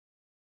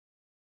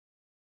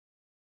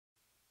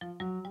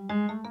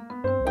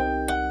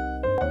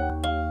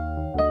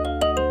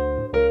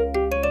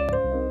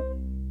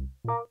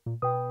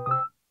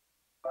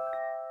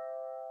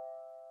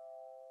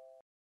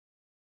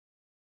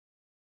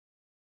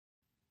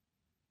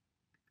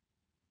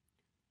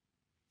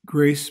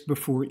Grace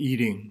before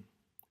eating.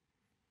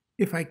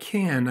 If I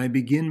can, I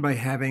begin by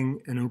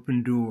having an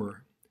open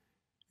door,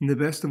 in the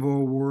best of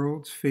all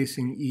worlds,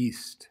 facing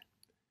east.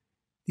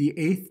 The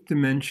eighth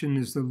dimension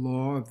is the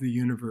law of the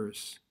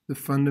universe, the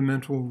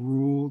fundamental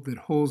rule that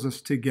holds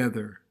us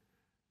together.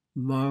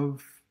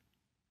 Love,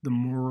 the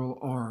moral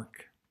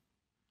arc.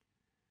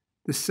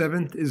 The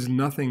seventh is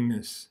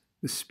nothingness,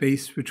 the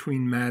space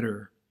between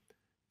matter,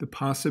 the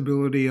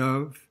possibility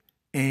of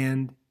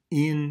and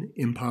in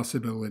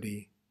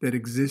impossibility that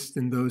exists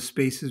in those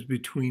spaces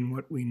between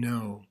what we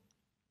know.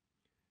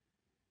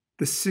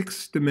 The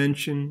sixth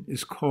dimension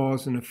is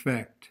cause and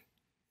effect,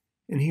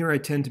 and here I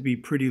tend to be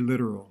pretty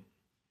literal.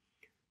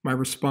 My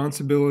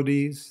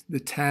responsibilities, the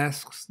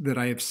tasks that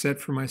I have set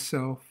for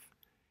myself,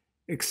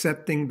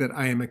 accepting that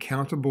I am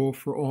accountable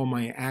for all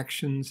my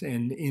actions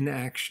and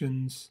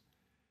inactions,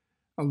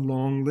 a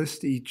long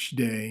list each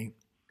day,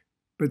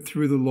 but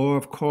through the law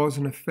of cause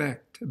and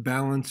effect, a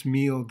balanced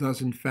meal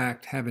does in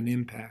fact have an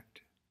impact.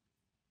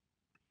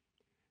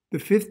 The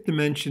fifth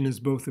dimension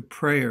is both a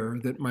prayer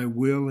that my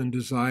will and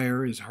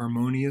desire is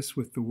harmonious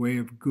with the way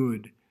of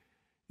good.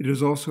 It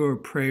is also a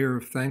prayer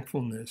of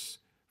thankfulness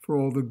for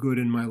all the good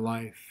in my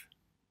life,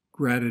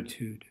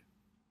 gratitude.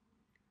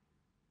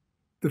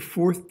 The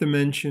fourth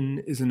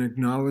dimension is an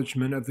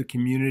acknowledgement of the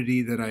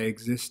community that I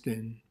exist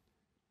in,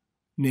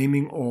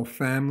 naming all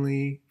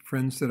family,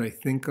 friends that I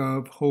think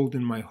of, hold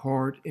in my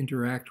heart,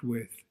 interact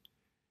with.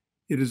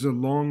 It is a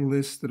long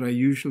list that I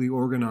usually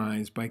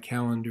organize by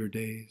calendar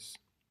days.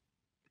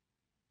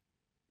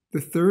 The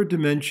third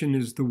dimension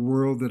is the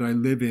world that I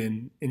live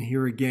in, and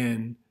here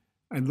again,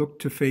 I look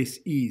to face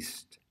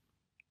east,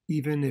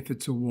 even if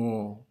it's a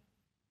wall.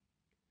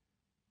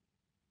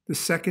 The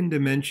second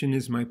dimension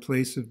is my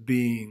place of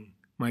being,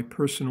 my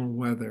personal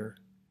weather,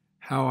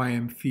 how I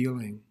am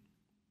feeling.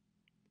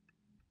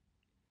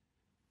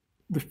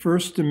 The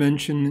first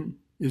dimension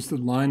is the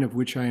line of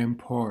which I am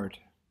part.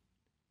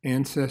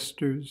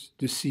 Ancestors,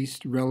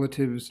 deceased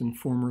relatives and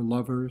former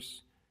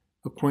lovers,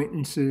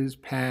 acquaintances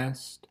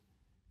past,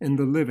 and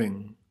the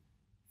living,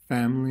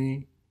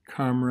 family,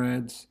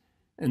 comrades,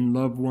 and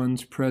loved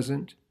ones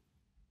present,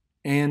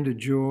 and a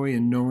joy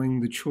in knowing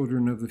the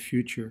children of the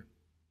future.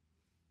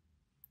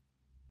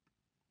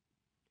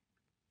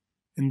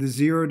 And the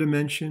zero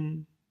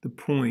dimension, the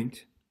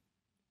point,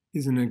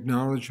 is an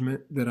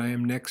acknowledgement that I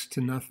am next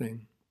to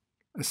nothing,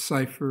 a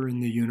cipher in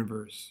the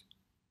universe.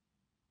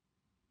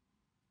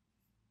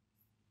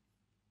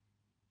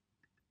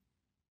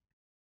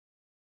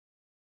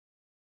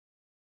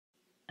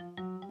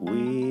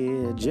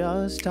 We're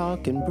just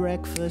talking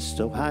breakfast,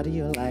 so how do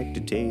you like to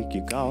take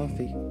your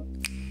coffee?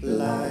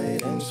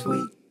 Light and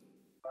sweet.